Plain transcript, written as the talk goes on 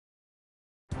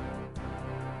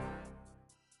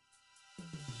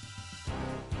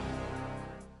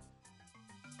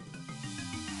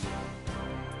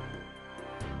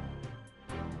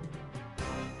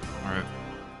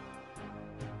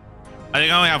I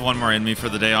think I only have one more in me for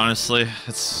the day, honestly.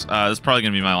 It's probably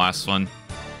gonna be my last one.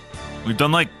 We've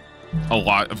done like a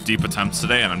lot of deep attempts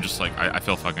today, and I'm just like, I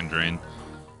feel fucking drained.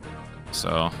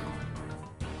 So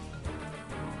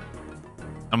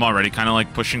I'm already kind of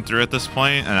like pushing through at this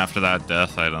point, and after that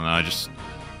death, I don't know.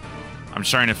 I'm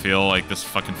starting to feel like this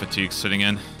fucking fatigue sitting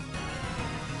in.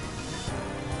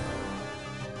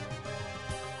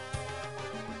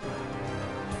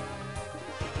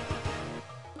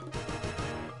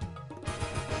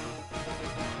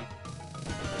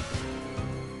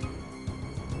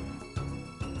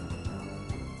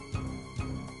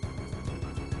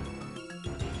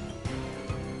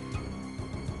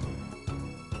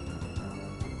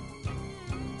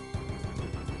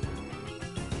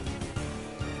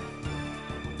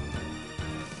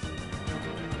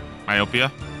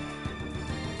 Myopia.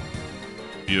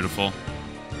 Beautiful.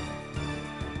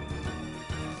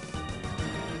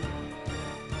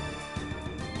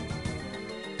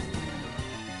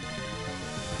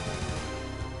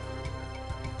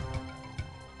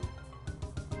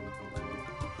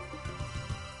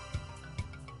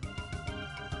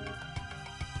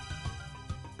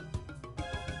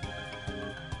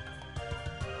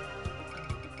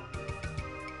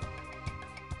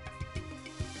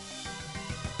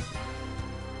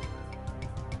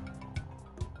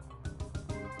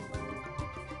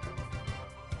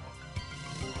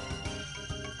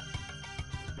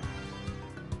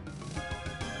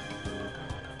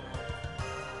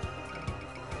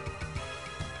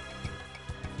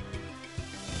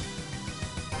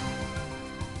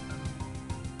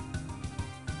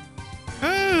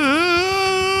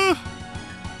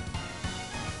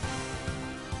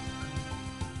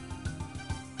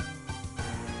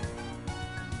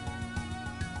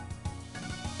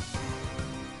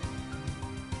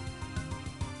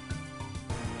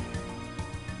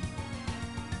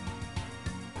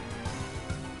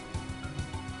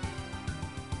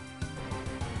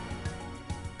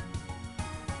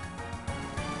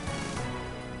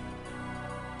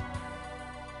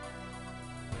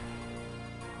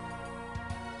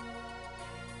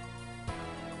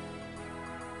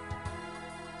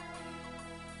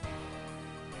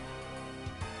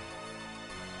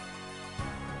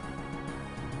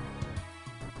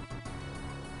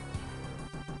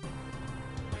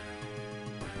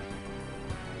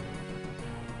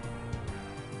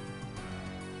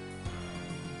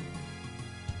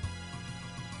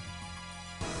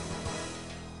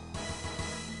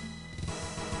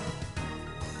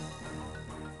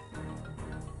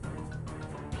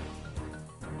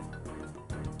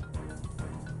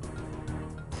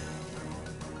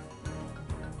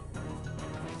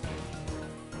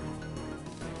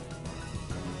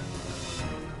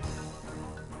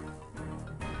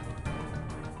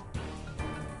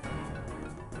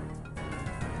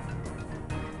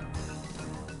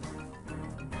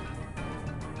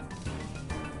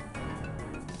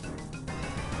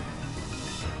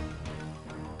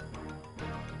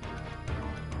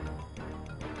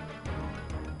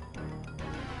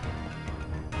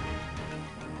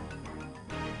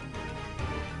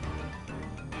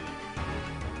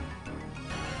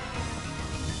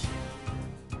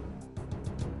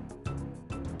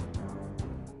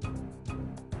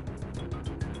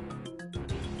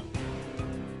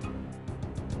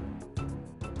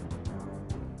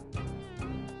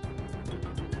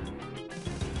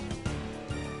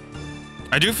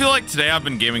 I do feel like today I've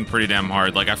been gaming pretty damn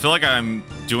hard. Like, I feel like I'm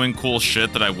doing cool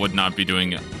shit that I would not be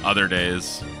doing other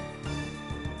days.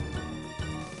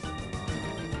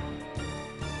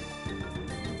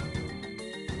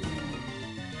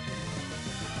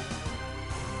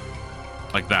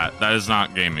 Like that. That is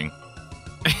not gaming.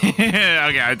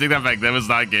 Okay, I take that back. That was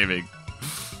not gaming.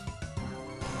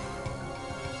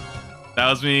 That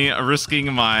was me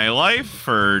risking my life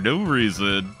for no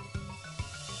reason.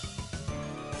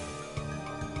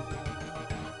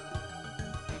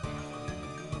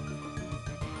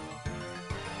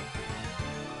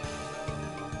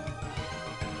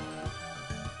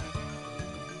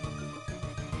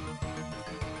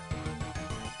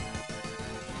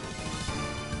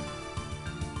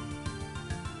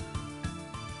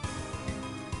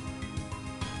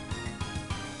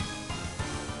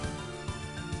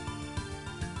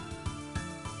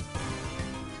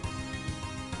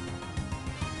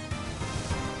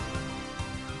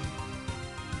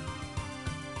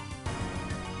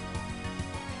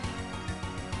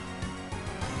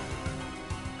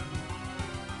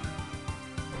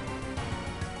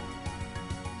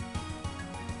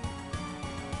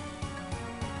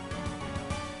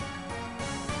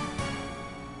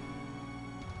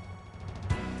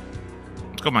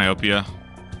 Let's go myopia.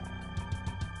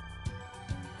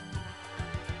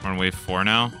 We're on wave 4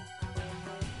 now.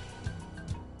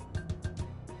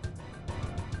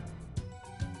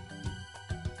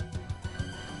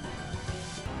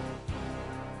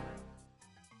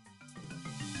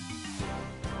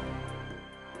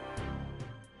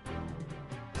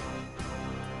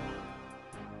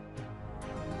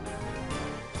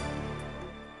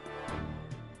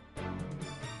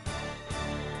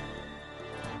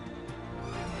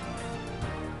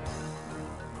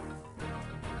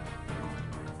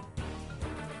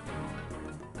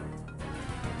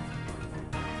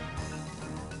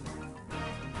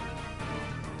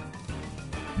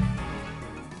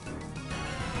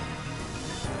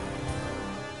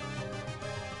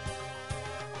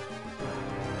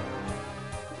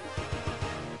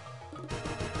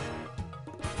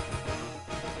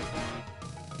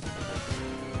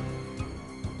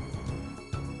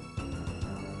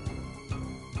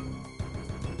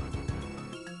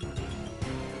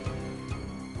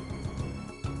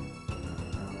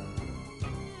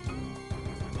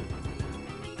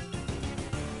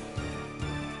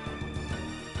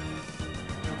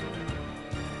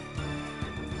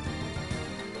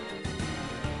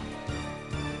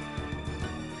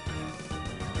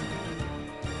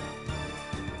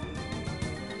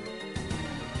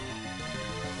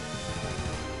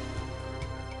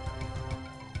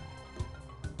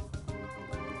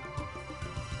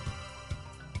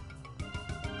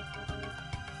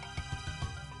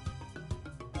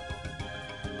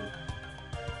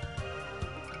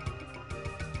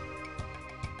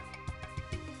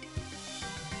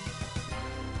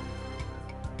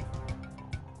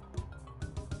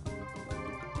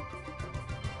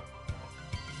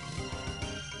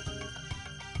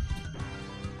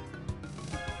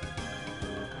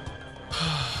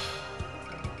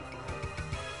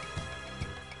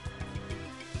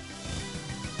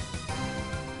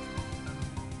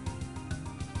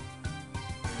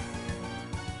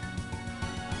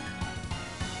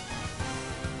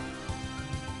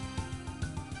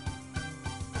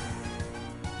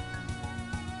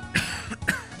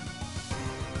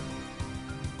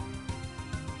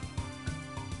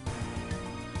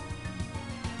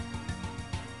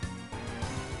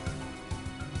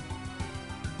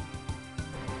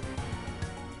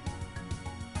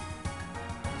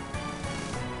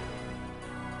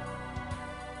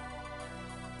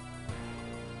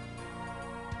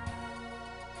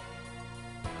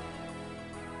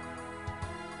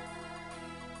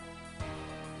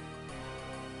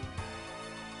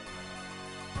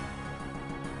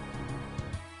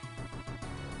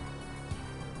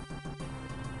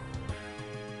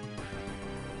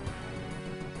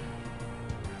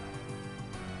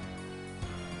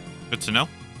 Good to know.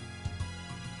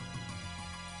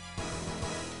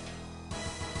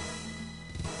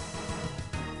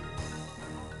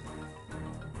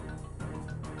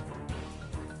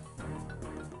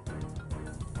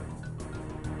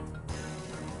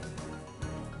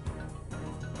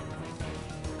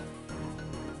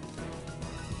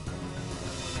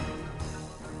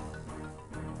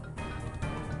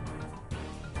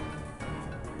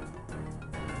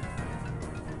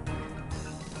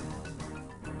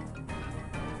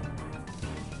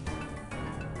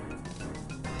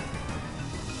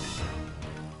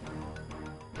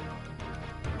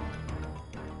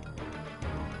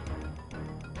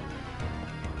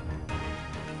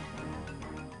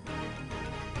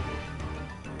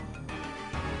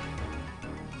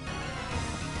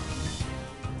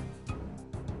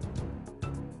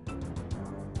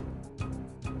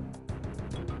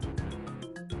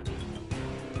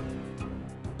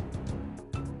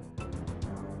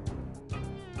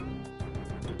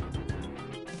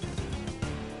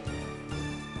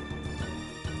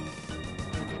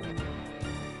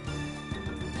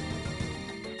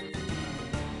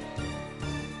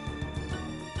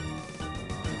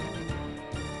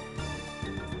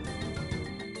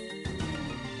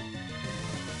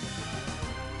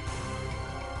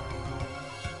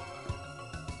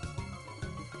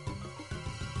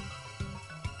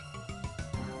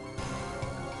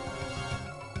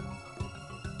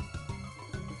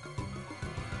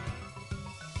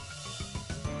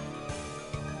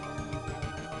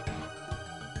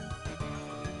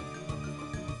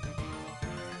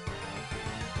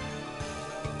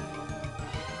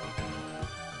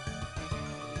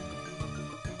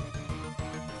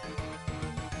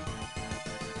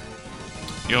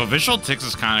 Yo, visual ticks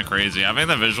is kind of crazy. I think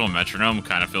the visual metronome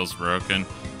kind of feels broken.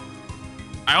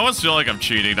 I always feel like I'm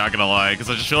cheating, not gonna lie, because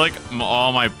I just feel like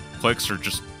all my clicks are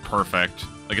just perfect.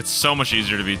 Like, it's so much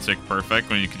easier to be tick perfect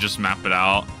when you can just map it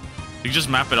out. You can just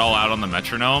map it all out on the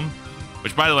metronome,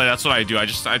 which, by the way, that's what I do. I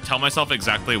tell myself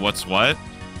exactly what's what,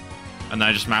 And then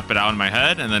I just map it out in my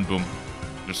head, and then boom.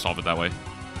 Just solve it that way.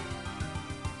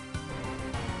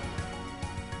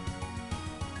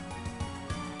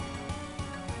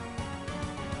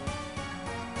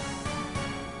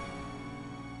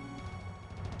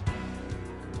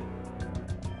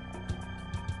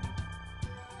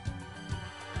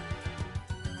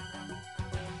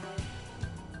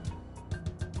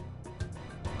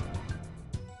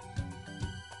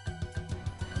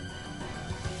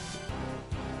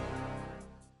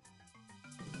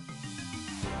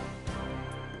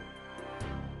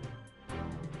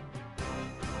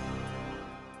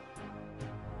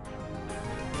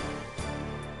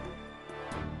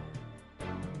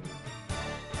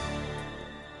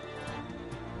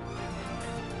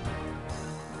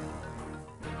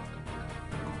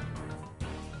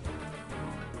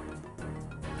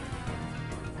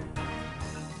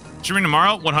 Streaming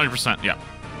tomorrow? 100%, yeah.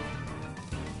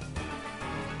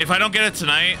 If I don't get it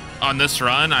tonight on this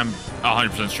run, I'm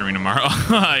 100% streaming tomorrow.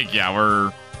 Like, yeah,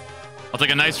 I'll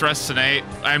take a nice rest tonight.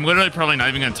 I'm literally probably not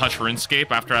even going to touch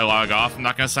RuneScape after I log off. I'm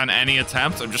not going to send any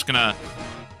attempts. I'm just going to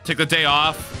take the day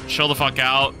off, chill the fuck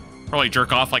out, probably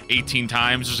jerk off like 18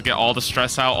 times just to get all the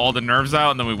stress out, all the nerves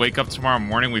out, and then we wake up tomorrow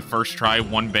morning, we first try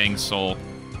one bang soul.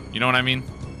 You know what I mean?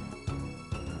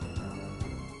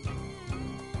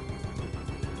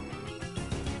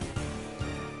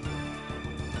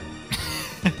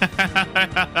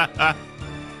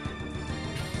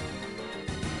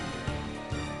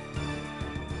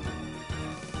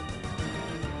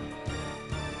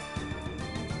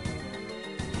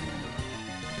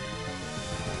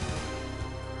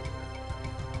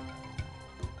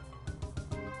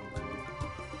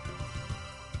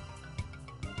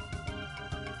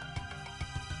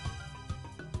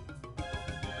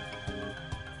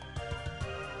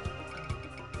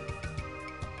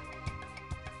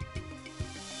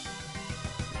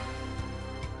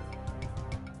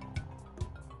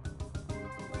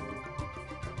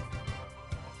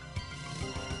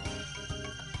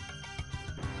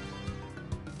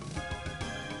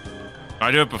 I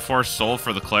do it before soul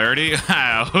for the clarity?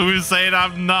 Who's saying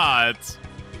I'm not?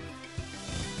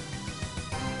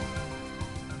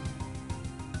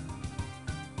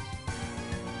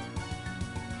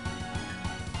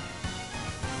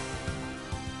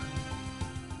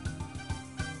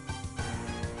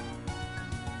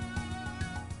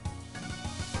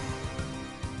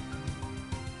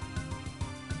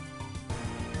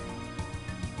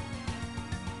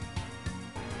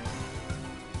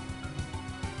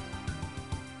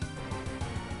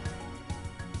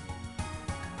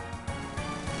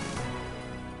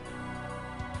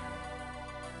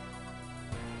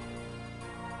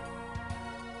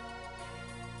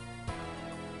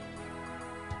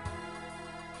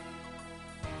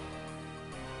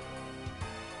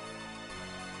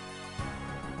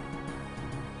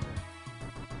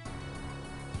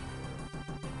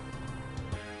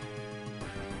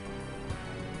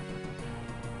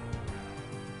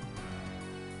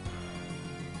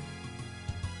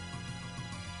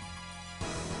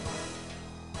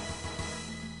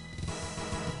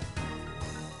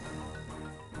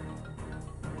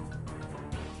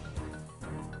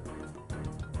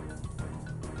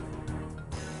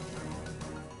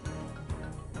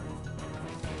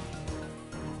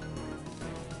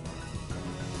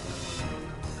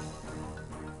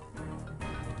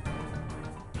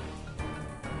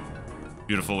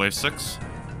 Beautiful, wave 6.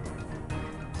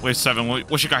 Wave 7,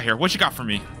 what you got here? What you got for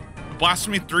me?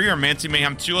 Blasphemy 3 or Manti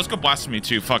Mayhem 2? Let's go Blasphemy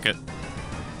 2, fuck it.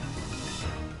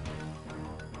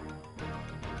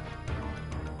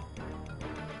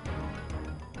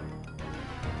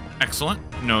 Excellent,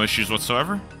 no issues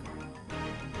whatsoever.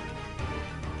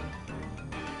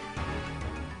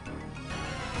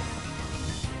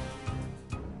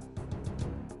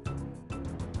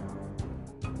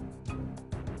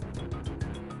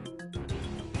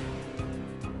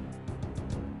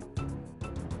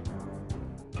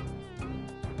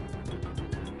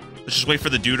 Let's just wait for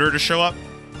the duder to show up.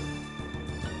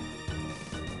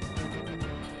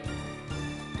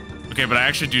 Okay, but I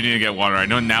actually do need to get water. I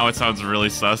know now it sounds really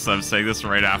sus that I'm saying this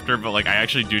right after, but like I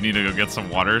actually do need to go get some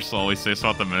water, so I'll always say so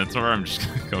at the Minotaur. I'm just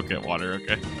gonna go get water,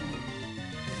 okay?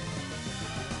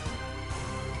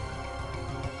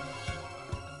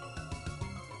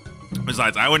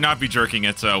 Besides, I would not be jerking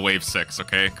it to wave 6,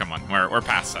 okay? Come on, we're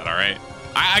past that, alright?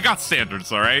 I got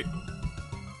standards, alright?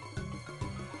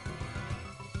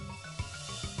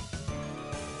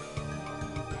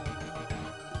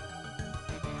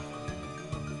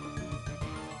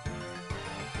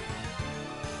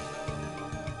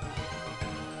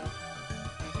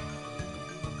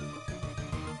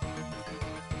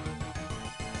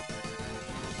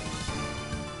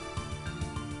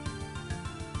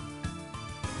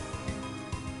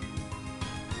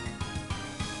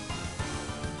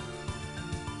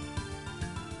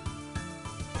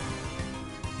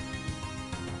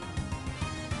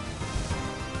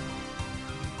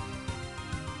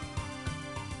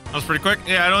 That was pretty quick.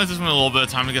 Yeah, it only takes me a little bit of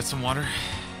time to get some water.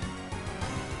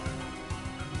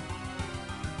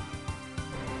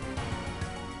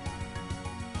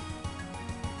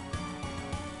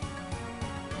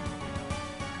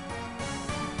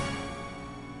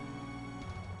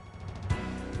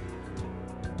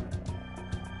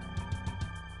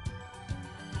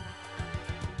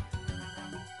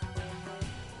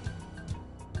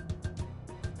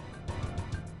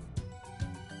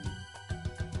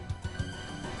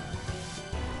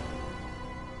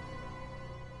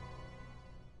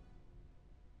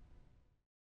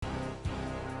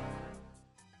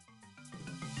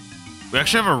 We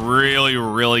actually have a really,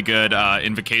 really good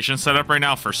invocation setup right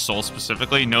now for Soul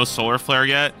specifically. No Solar Flare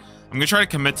yet. I'm going to try to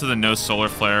commit to the no Solar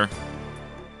Flare.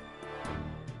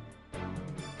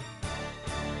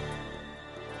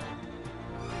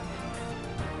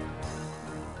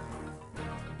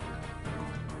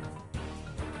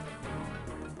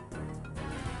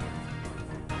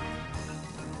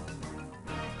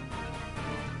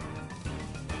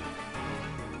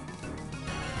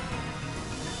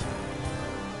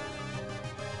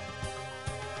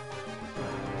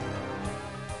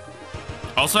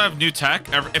 Also have new tech.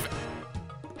 If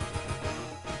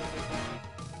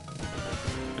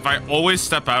I always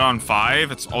step out on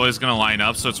 5, it's always gonna line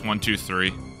up, so it's 1, 2,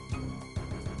 3.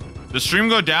 The stream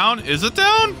go down? Is it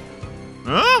down?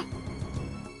 Huh?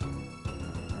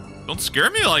 Don't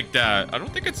scare me like that. I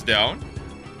don't think it's down.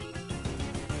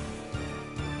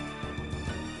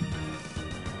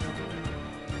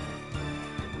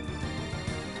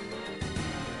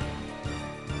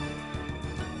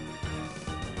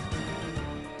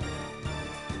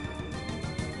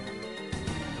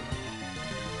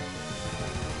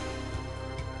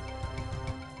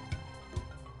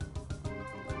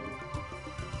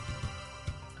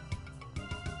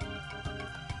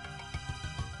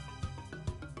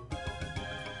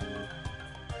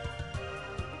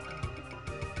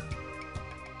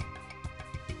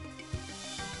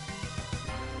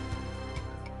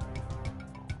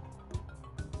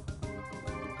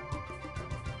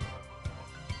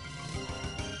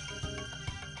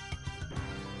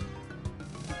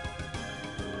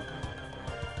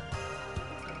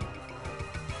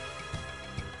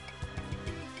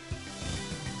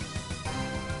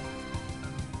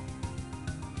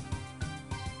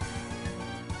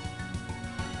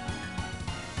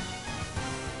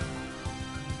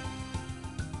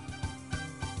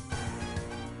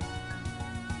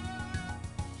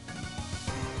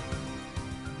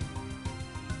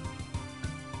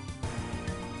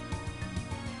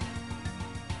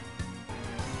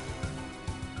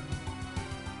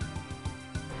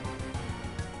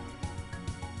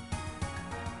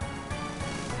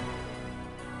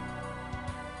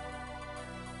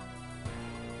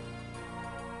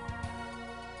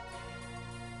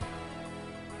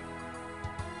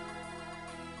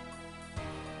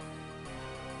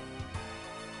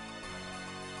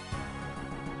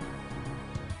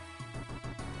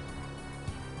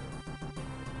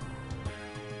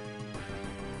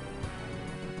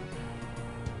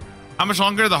 How much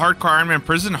longer the hardcore Iron Man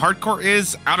prison? Hardcore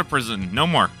is out of prison. No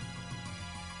more.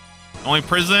 Only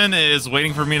prison is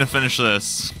waiting for me to finish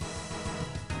this.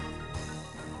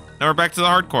 Now we're back to the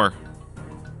hardcore.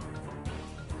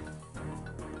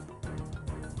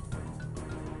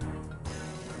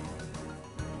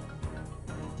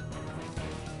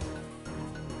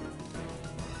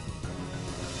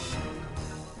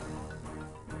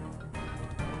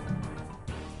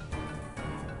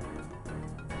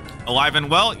 Alive and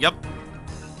well? Yep.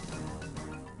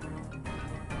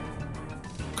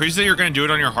 Crazy that you're gonna do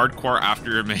it on your hardcore after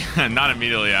your main. Not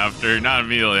immediately after. Not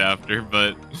immediately after,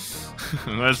 but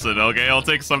listen, okay, it'll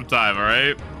take some time,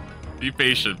 alright? Be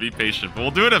patient, be patient. But we'll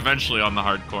do it eventually on the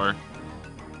hardcore.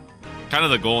 Kind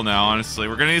of the goal now, honestly.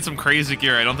 We're gonna need some crazy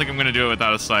gear. I don't think I'm gonna do it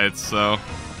without a sight, so.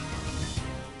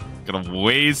 Got a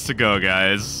ways to go,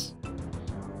 guys.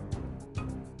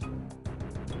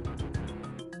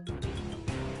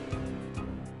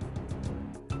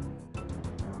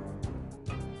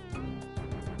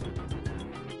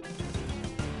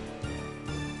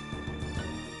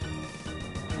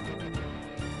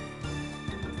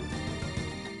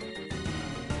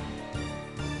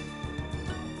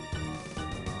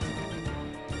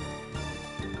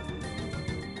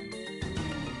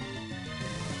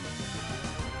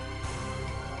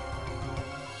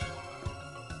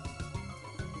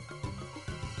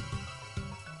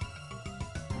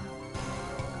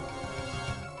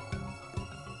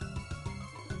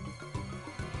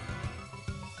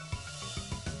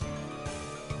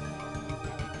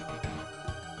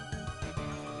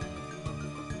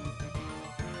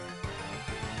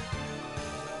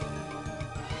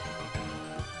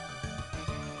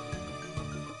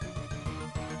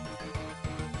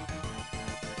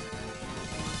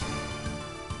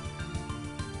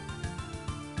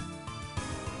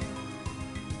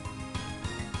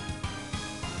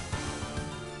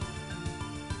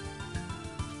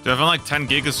 Definitely like 10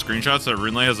 gig of screenshots that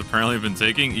RuneLite has apparently been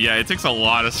taking. Yeah, it takes a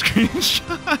lot of screenshots.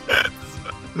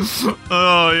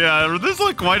 Oh yeah, there's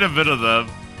like quite a bit of them.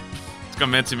 Let's go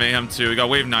Manti Mayhem too. We got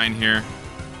wave 9 here.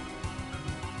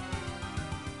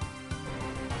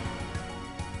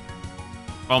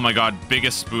 Oh my god,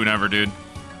 biggest spoon ever, dude.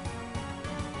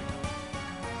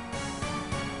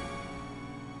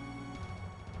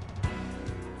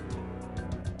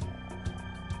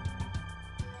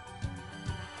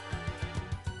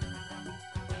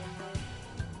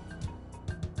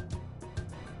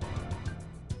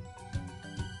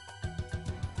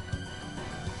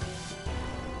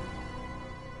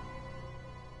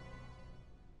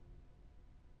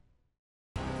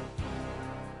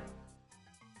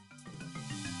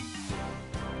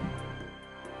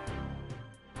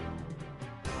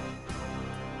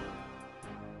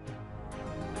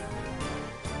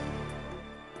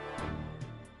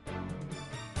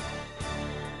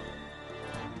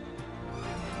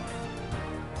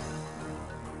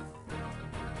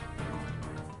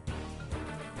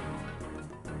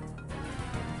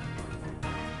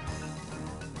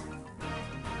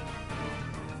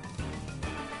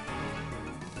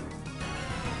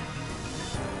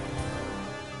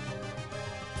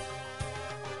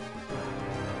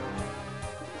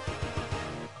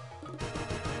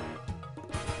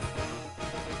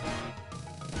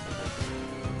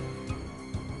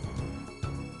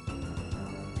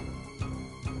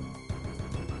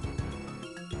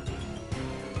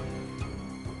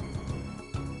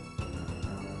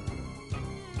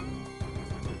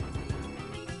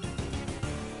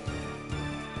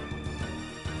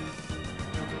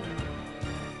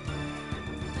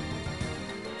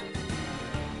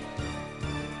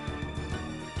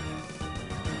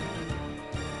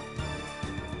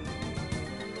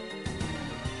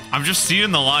 I'm just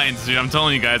seeing the lines, dude. I'm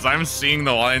telling you guys, I'm seeing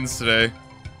the lines today.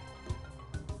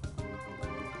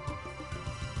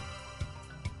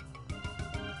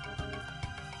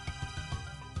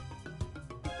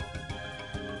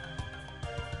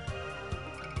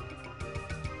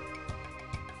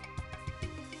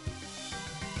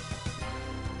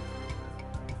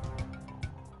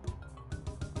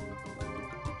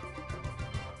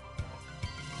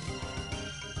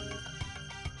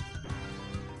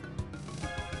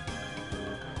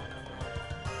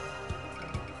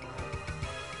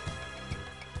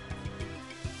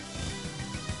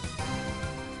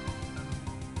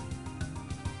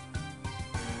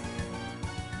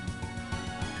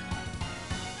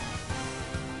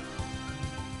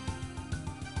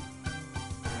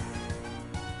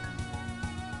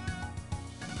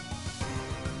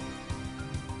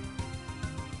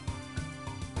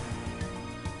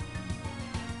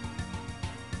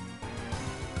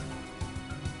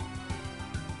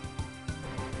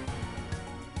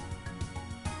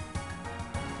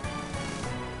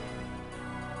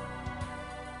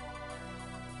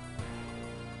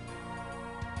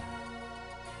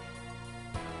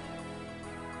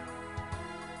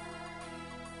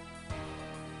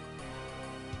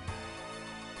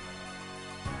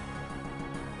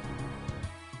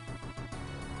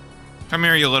 Come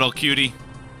here, you little cutie.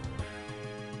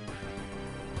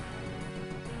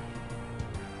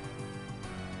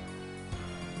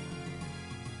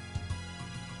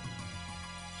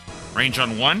 Range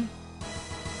on 1.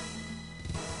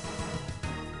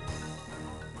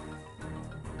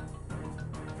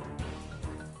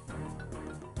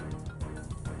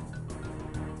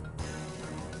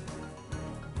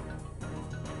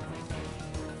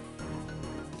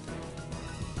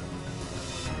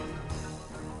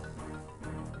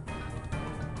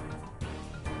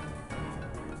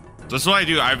 This is what I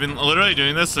do. I've been literally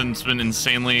doing this and it's been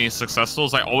insanely successful.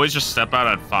 I always just step out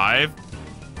at 5.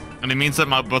 And it means that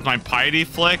both my Piety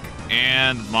flick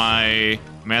and my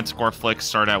Manticore flick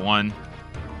start at 1.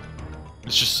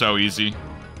 It's just so easy.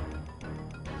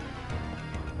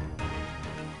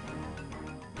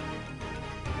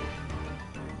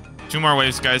 Two more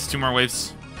waves, guys. 2 more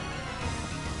waves.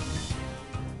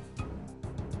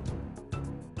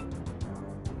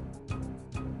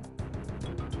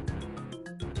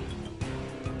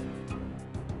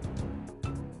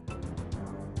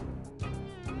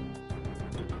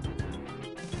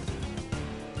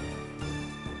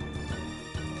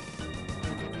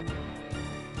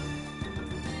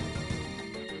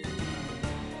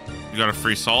 You got a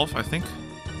free solve, I think.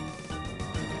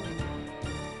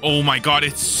 Oh my god,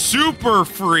 it's super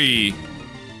free!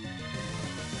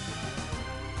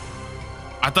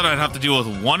 I thought I'd have to deal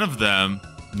with one of them.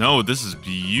 No, this is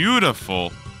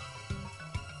beautiful.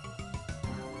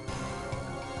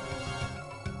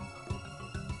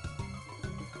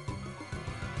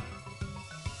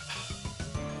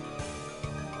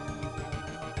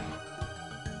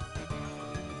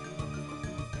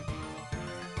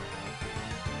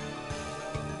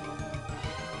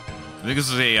 I think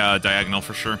this is a diagonal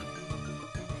for sure.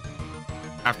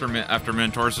 After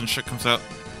Minotaurs and shit comes out.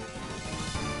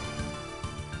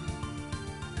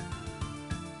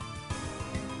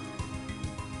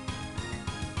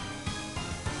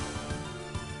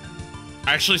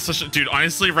 Actually, dude,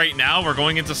 honestly, right now, we're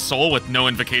going into Soul with no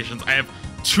invocations. I have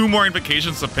 2 more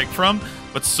invocations to pick from,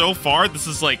 but so far, this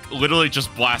is, like, literally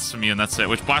just Blasphemy, and that's it,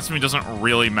 which Blasphemy doesn't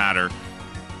really matter.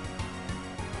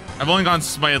 I've only gone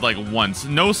smited, like, once.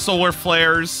 No Solar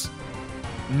Flares,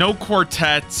 no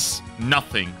Quartets,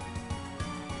 nothing.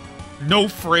 No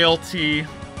Frailty.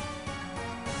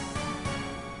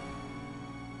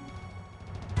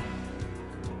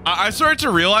 I started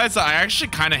to realize that I actually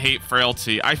kind of hate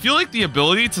Frailty. I feel like the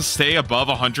ability to stay above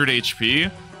 100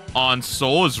 HP on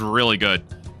Soul is really good.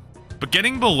 But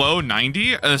getting below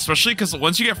 90, especially because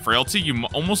once you get Frailty, you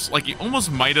almost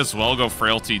might as well go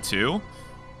Frailty too.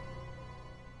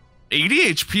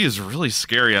 80 HP is really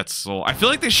scary at Soul. I feel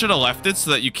like they should have left it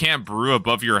so that you can't brew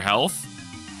above your health.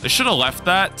 They should have left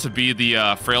that to be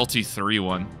the Frailty 3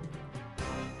 one.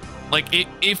 Like,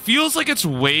 it feels like it's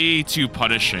way too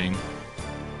punishing.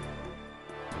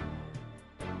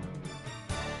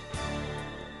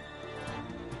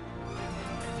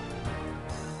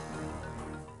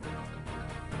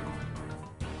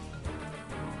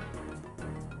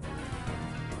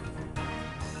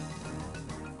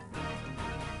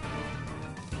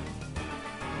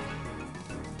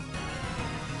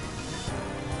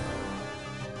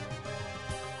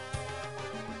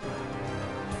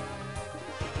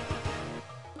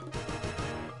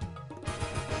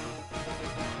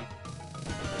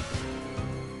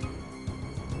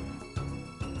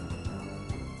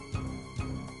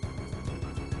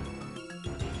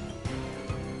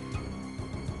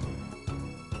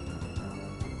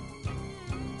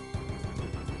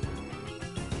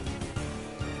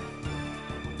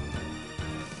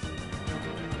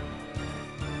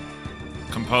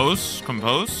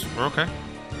 Compose. We're okay. Okay.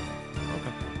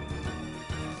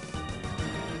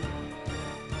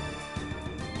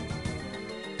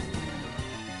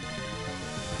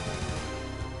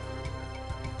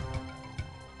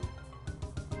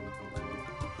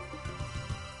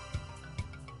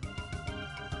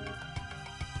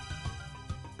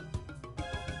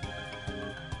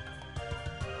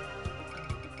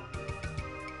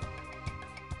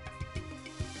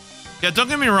 Yeah, don't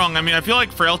get me wrong. I mean, I feel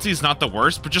like Frailty is not the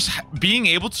worst, but just being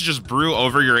able to just brew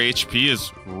over your HP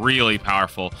is really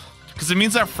powerful. Because it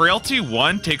means that Frailty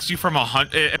 1 takes you from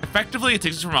effectively it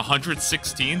takes you from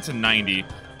 116 to 90,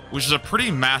 which is a pretty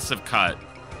massive cut.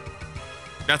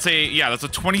 That's a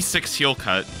 26 heal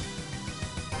cut.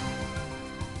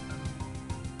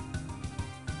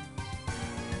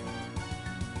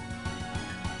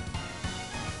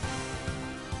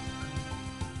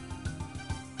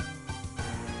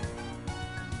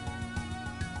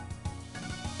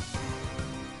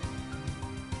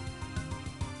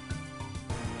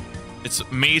 It's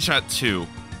Mage at 2.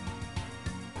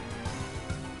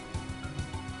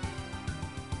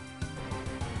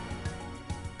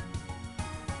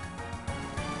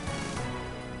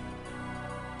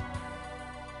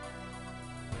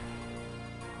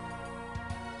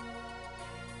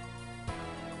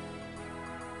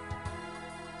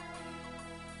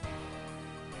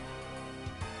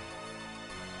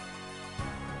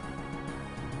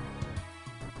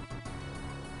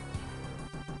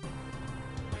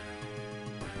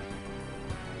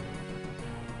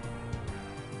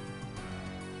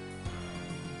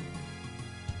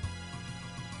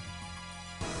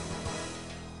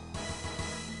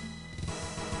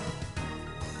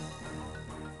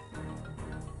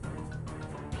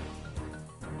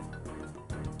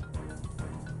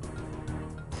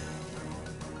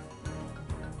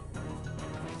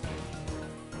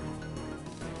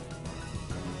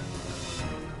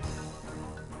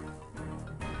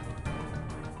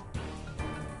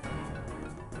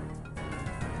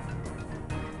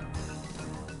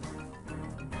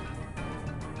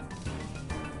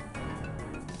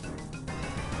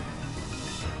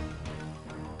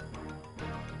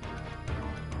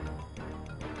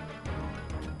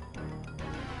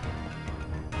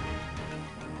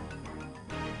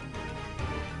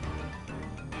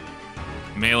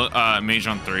 Mage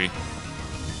on 3.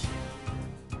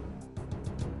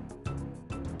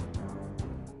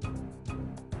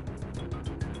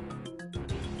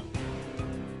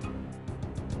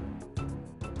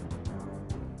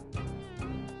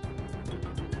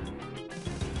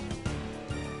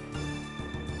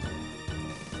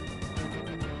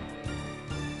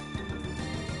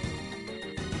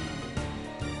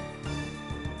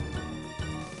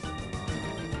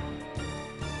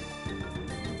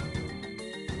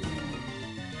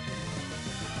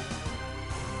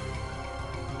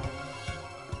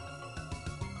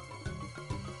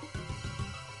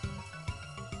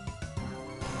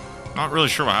 Not really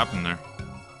sure what happened there.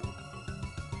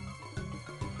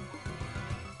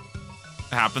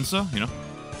 It happens though, you know?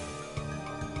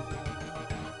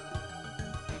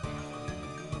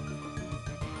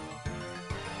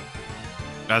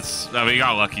 We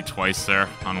got lucky twice there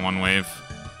on one wave.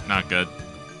 Not good.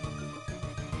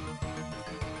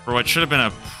 For what should have been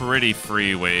a pretty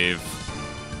free wave.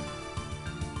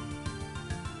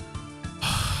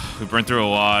 We burned through a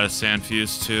lot of sand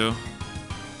fuse too.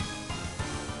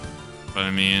 But I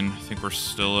mean, I think we're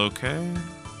still okay.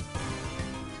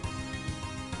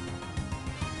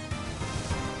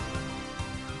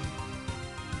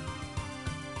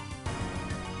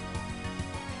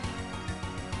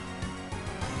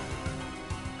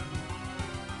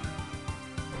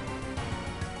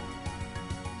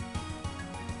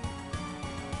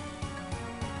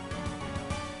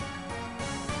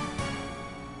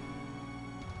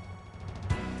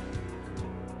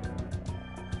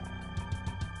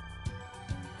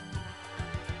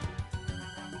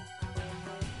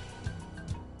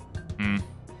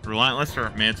 Relentless or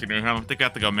Manti Mayhem? I think I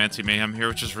have to go Manti Mayhem here,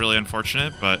 which is really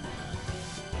unfortunate, but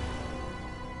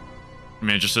I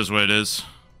mean, it just is what it is.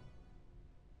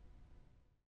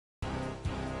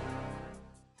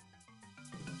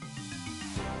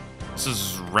 This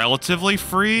is relatively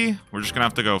free. We're just gonna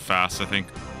have to go fast, I think.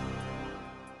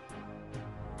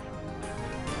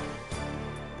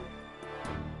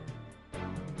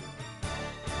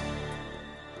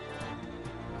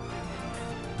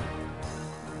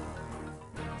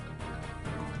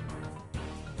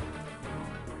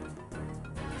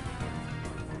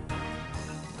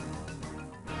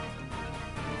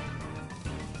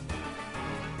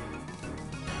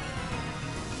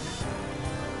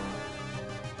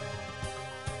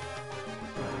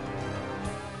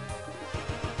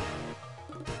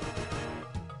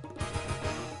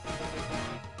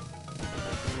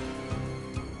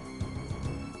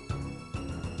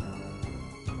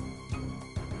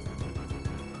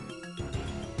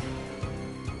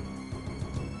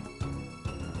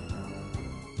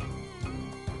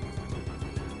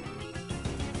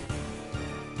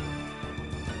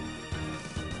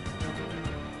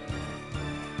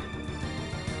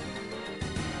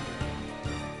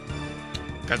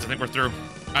 Guys, I think we're through.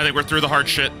 I think we're through the hard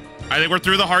shit. I think we're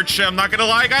through the hard shit. I'm not gonna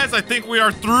lie, guys. I think we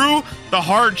are through the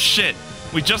hard shit.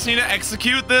 We just need to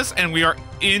execute this, and we are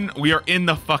in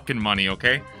the fucking money,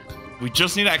 okay? We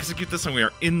just need to execute this, and we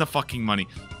are in the fucking money.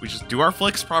 We just do our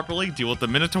flicks properly, deal with the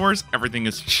Minotaurs. Everything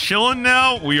is chilling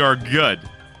now. We are good.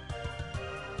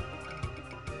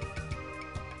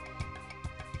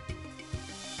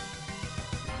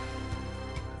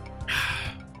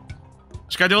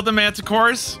 Just gotta deal with the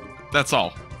Manticores. That's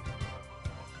all.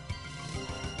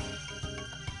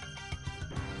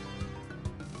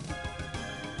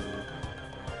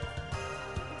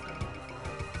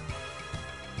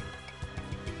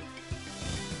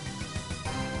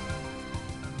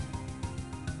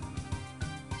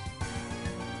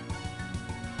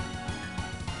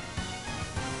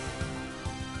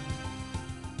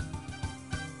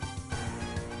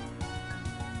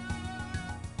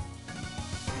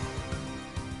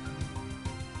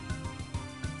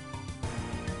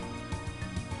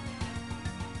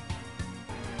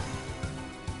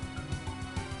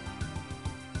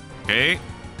 Okay,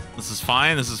 this is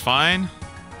fine, this is fine.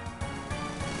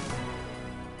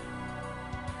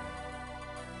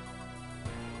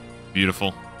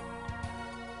 Beautiful.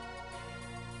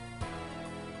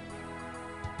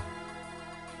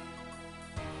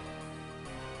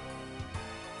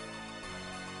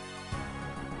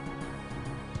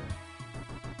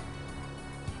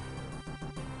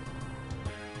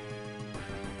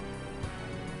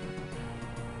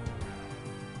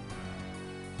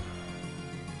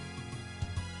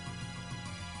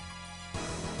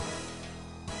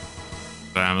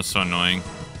 Damn, it's so annoying.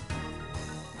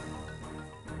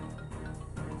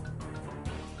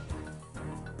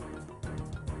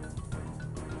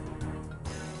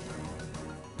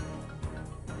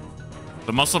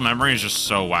 The muscle memory is just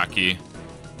so wacky.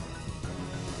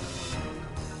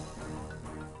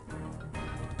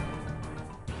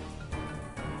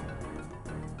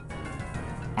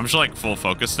 I'm just like full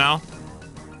focus now.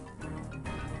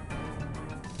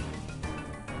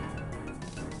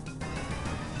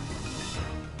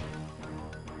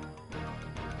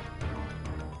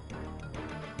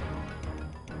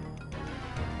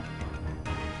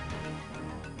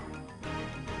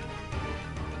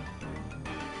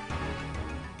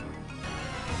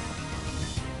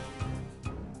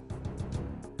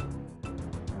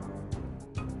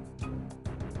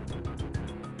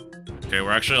 Okay,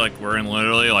 we're actually like, we're in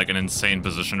literally like an insane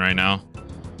position right now.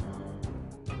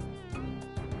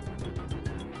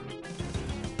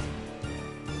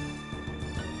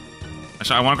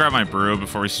 Actually, I want to grab my brew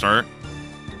before we start.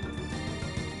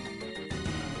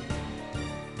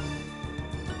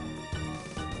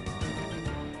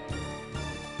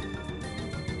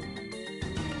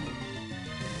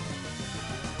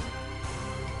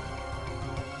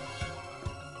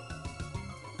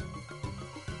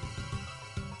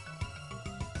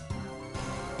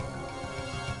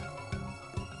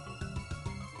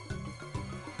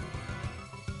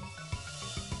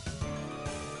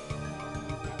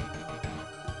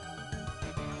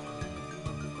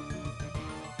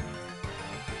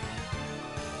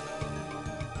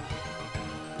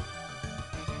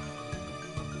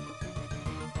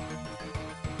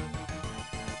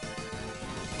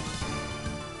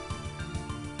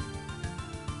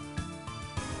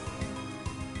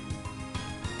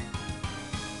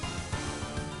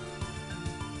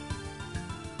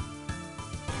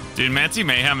 Dude, Manti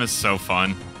Mayhem is so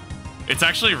fun. It's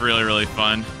actually really, really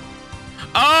fun.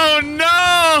 Oh no!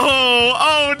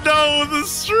 Oh no, the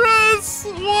stress!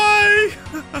 Why?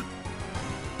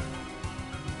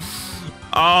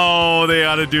 Oh, they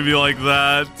had to do me like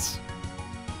that.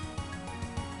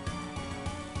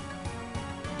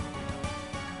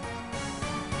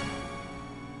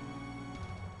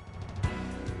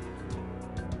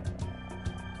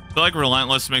 I feel like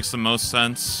Relentless makes the most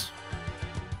sense.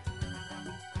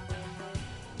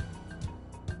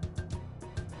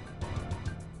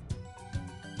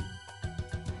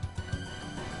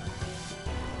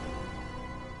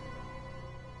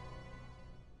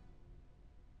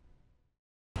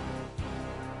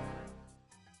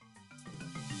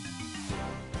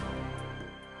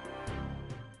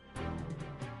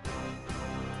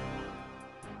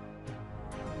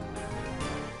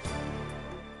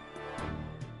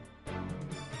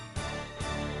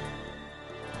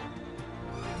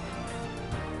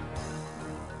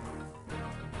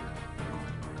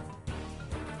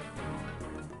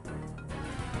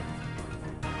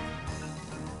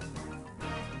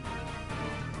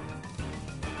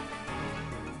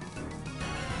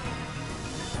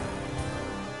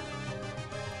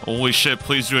 Holy shit,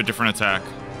 please do a different attack.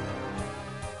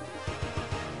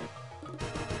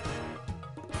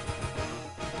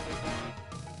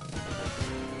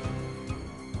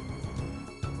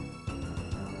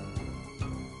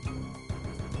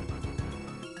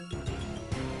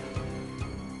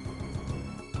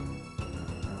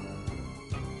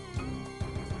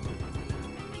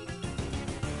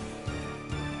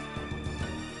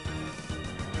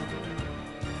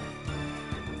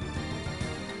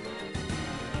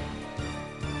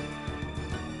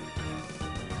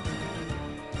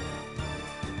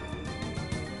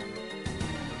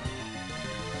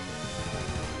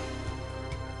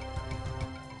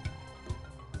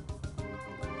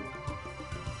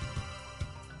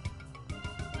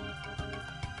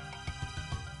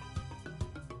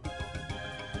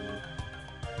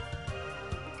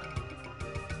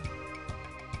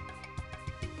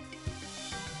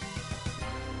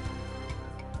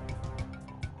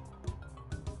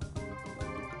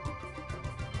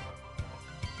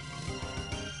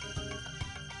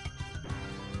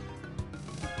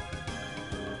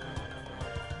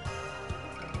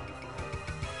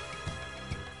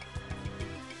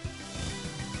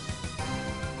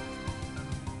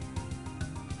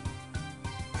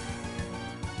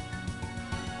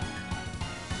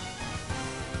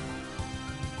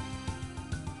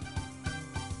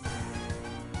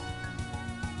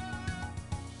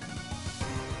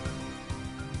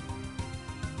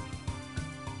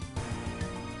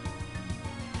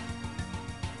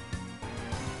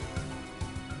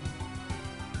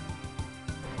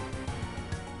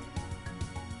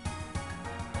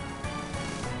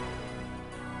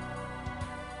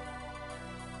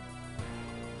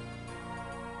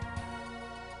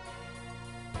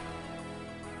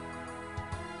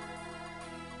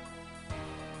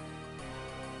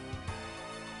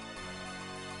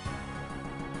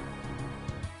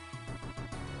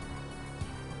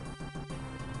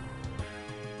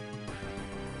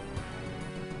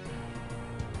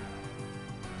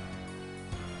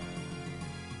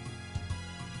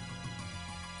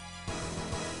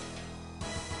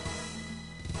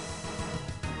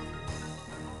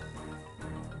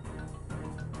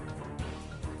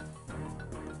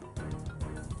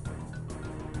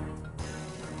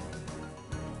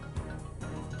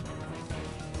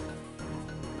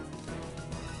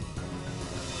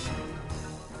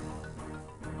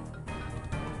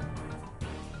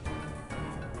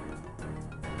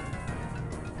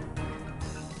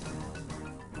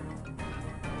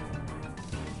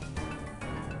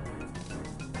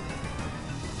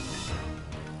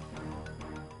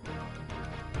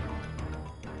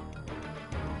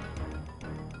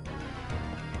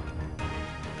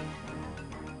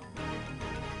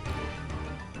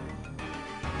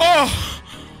 Oh!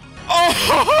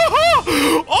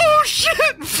 Oh! Oh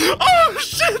shit! Oh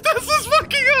shit! This is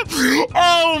fucking up!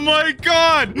 Oh my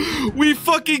god! We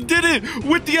fucking did it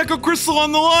with the Echo Crystal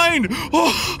on the line!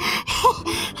 Oh!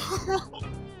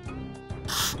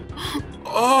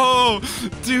 Oh,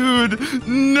 dude,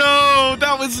 no,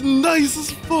 that was nice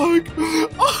as fuck.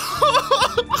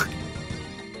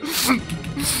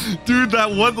 Dude, that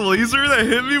one laser that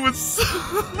hit me was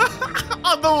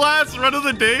on the last run of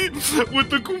the day with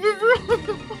the Quiver.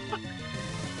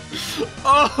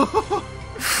 Oh,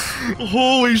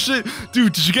 holy shit.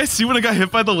 Dude, did you guys see when I got hit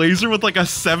by the laser with like a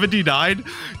 79?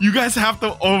 You guys have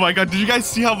to, oh my god, did you guys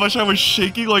see how much I was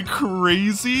shaking like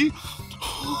crazy?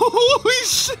 Holy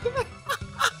shit.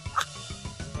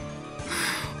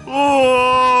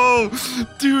 Oh,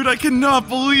 dude, I cannot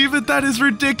believe it. That is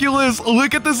ridiculous.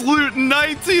 Look at this loot.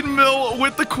 19 mil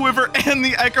with the Quiver and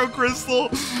the Echo Crystal.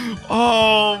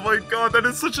 Oh my god, that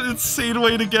is such an insane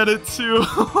way to get it too.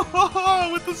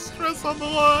 With the stress on the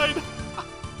line.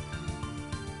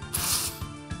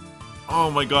 Oh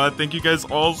my god, thank you guys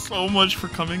all so much for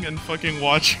coming and fucking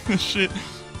watching this shit.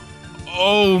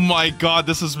 Oh my god,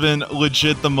 this has been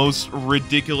legit the most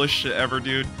ridiculous shit ever,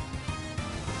 dude.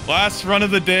 Last run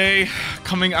of the day,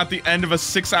 coming at the end of a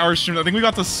 6-hour stream. I think we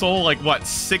got to soul like, what,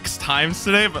 6 times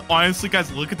today? But honestly,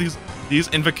 guys, look at these. These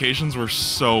invocations were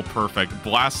so perfect.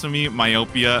 Blasphemy,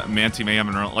 Myopia, Manti Mayhem,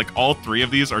 and like all 3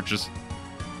 of these are just...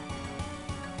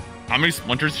 How many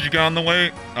splinters did you get on the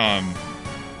way? I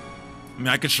mean,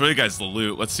 I could show you guys the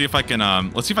loot. Let's see if I can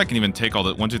even take all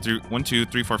the 1, 2,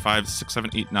 3, 4, 5, 6, 7,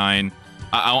 8, 9.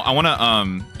 I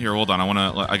wanna, here, hold on.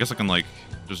 I guess I can like,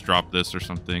 just drop this or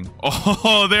something.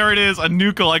 Oh, there it is. A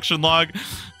new collection log.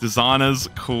 Dizana's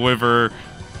Quiver.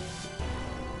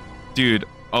 Dude,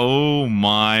 oh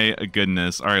my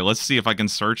goodness. All right, let's see if I can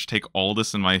search, take all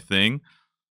this in my thing.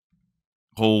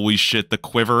 Holy shit, the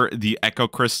Quiver, the Echo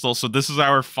Crystal. So this is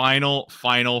our final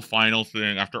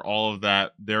thing. After all of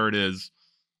that, there it is.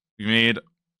 We made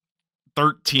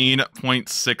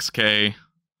 13.6K.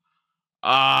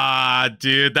 Ah,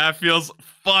 dude, that feels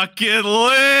fucking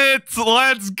lit.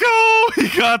 Let's go. We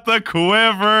got the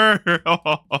Quiver.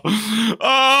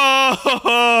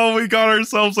 Oh, we got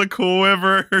ourselves a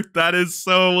Quiver. That is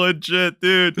so legit,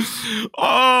 dude.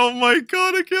 Oh my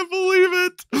god, I can't believe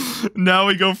it. Now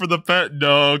we go for the pet.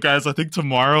 No, guys, I think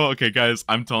tomorrow. Okay, guys,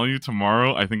 I'm telling you,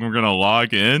 tomorrow, I think we're going to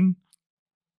log in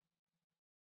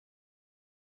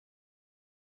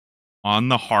on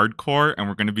the hardcore, and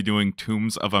we're going to be doing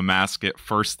Tombs of a Masket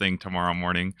first thing tomorrow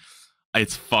morning.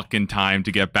 It's fucking time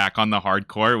to get back on the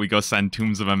hardcore. We go send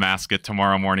Tombs of a Masket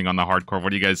tomorrow morning on the hardcore.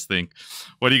 What do you guys think?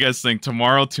 What do you guys think?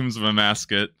 Tomorrow, Tombs of a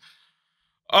Masket.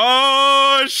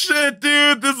 Oh, shit,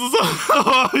 dude. This is...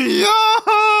 Oh, yo!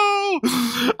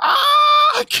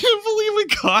 Ah, I can't believe we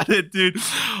got it, dude.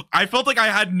 I felt like I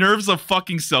had nerves of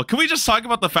fucking steel. Can we just talk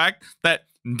about the fact that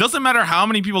doesn't matter how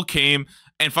many people came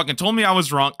and fucking told me I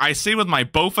was wrong. I stayed with my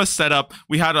BoFA setup.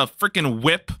 We had a freaking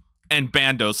whip and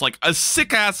bandos, like a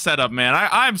sick ass setup, man.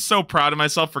 I'm so proud of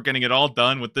myself for getting it all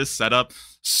done with this setup.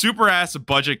 Super ass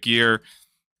budget gear.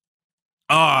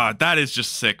 Ah, that is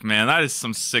just sick, man. That is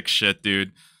some sick shit,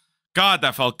 dude. God,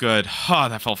 that felt good. Oh,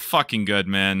 that felt fucking good,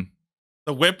 man.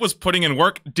 The whip was putting in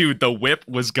work. Dude, the whip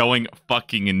was going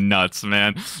fucking nuts,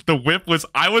 man. The whip was,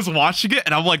 I was watching it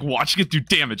and I'm like watching it do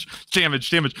damage.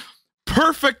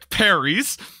 Perfect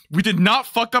parries. We did not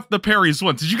fuck up the parries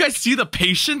once. Did you guys see the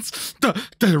patience?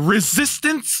 The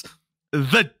resistance?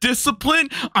 The discipline?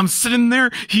 I'm sitting there.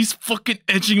 He's fucking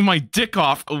edging my dick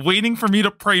off, waiting for me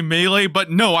to pray melee. But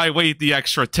no, I wait the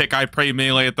extra tick. I pray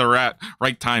melee at the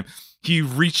right time. He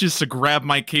reaches to grab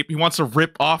my cape. He wants to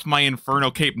rip off my Inferno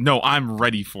cape. No, I'm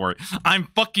ready for it. I'm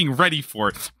fucking ready for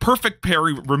it. Perfect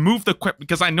parry. Remove the equip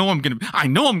because I know I'm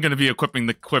gonna be equipping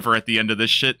the Quiver at the end of this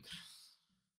shit.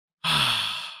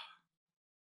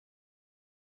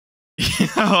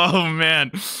 Oh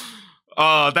man.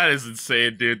 Oh, that is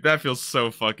insane, dude. That feels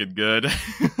so fucking good.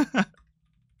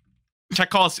 Check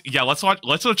Colosseum. Yeah, let's go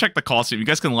check the Colosseum. You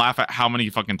guys can laugh at how many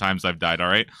fucking times I've died,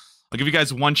 alright? I'll give you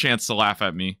guys one chance to laugh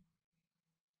at me.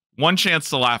 One chance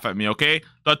to laugh at me, okay?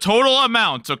 The total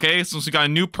amount, okay? Since we got a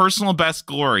new personal best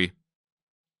glory.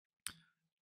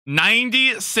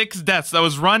 96 deaths. That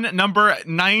was run number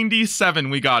 97.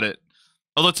 We got it.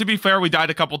 Although, to be fair, we died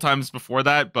a couple times before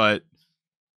that, but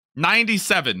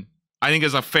 97, I think,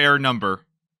 is a fair number.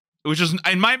 Which is,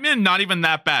 in my opinion, not even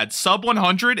that bad. Sub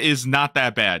 100 is not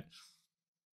that bad.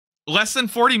 Less than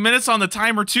 40 minutes on the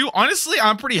timer, too. Honestly,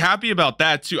 I'm pretty happy about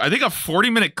that, too. I think a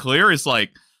 40-minute clear is,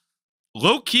 like,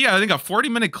 low-key, I think a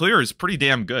 40-minute clear is pretty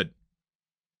damn good.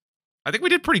 I think we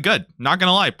did pretty good. Not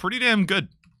gonna lie, pretty damn good.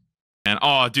 And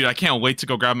oh, dude, I can't wait to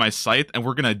go grab my scythe, and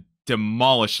we're gonna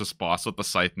demolish this boss with the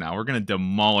scythe now. We're gonna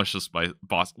demolish this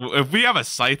boss. If we have a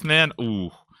scythe, man,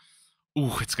 ooh,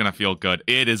 it's gonna feel good.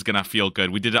 It is gonna feel good.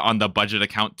 We did it on the budget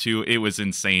account too. It was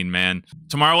insane, man.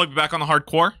 Tomorrow we'll be back on the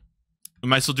hardcore. We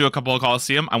might still do a couple of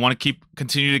Colosseum. I want to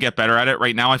continue to get better at it.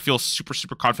 Right now, I feel super,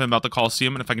 super confident about the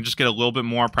Colosseum, and if I can just get a little bit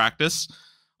more practice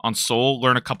on Soul,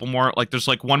 learn a couple more, like there's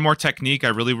like one more technique I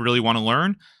really, really want to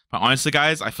learn. But honestly,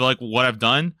 guys, I feel like what I've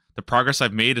done, the progress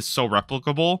I've made is so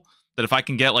replicable that if I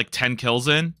can get like 10 kills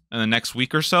in the next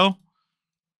week or so,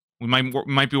 we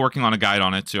might be working on a guide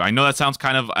on it too. I know that sounds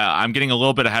kind of, I'm getting a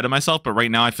little bit ahead of myself, but right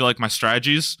now I feel like my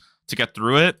strategies to get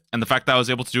through it, and the fact that I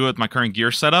was able to do it with my current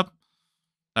gear setup,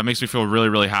 that makes me feel really,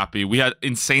 really happy. We had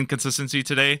insane consistency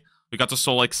today. We got to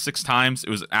Soul like 6 times. It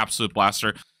was an absolute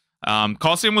blaster.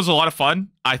 Colosseum was a lot of fun.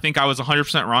 I think I was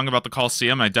 100% wrong about the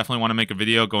Colosseum. I definitely want to make a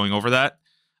video going over that.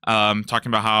 Talking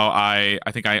about how I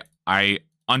think I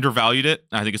undervalued it.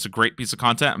 I think it's a great piece of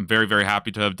content. I'm very, very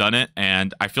happy to have done it.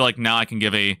 And I feel like now I can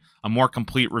give a more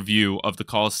complete review of the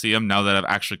Colosseum now that I've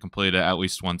actually completed it at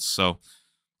least once. So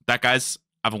that, guys,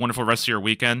 have a wonderful rest of your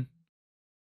weekend.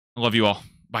 I love you all.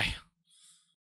 Bye.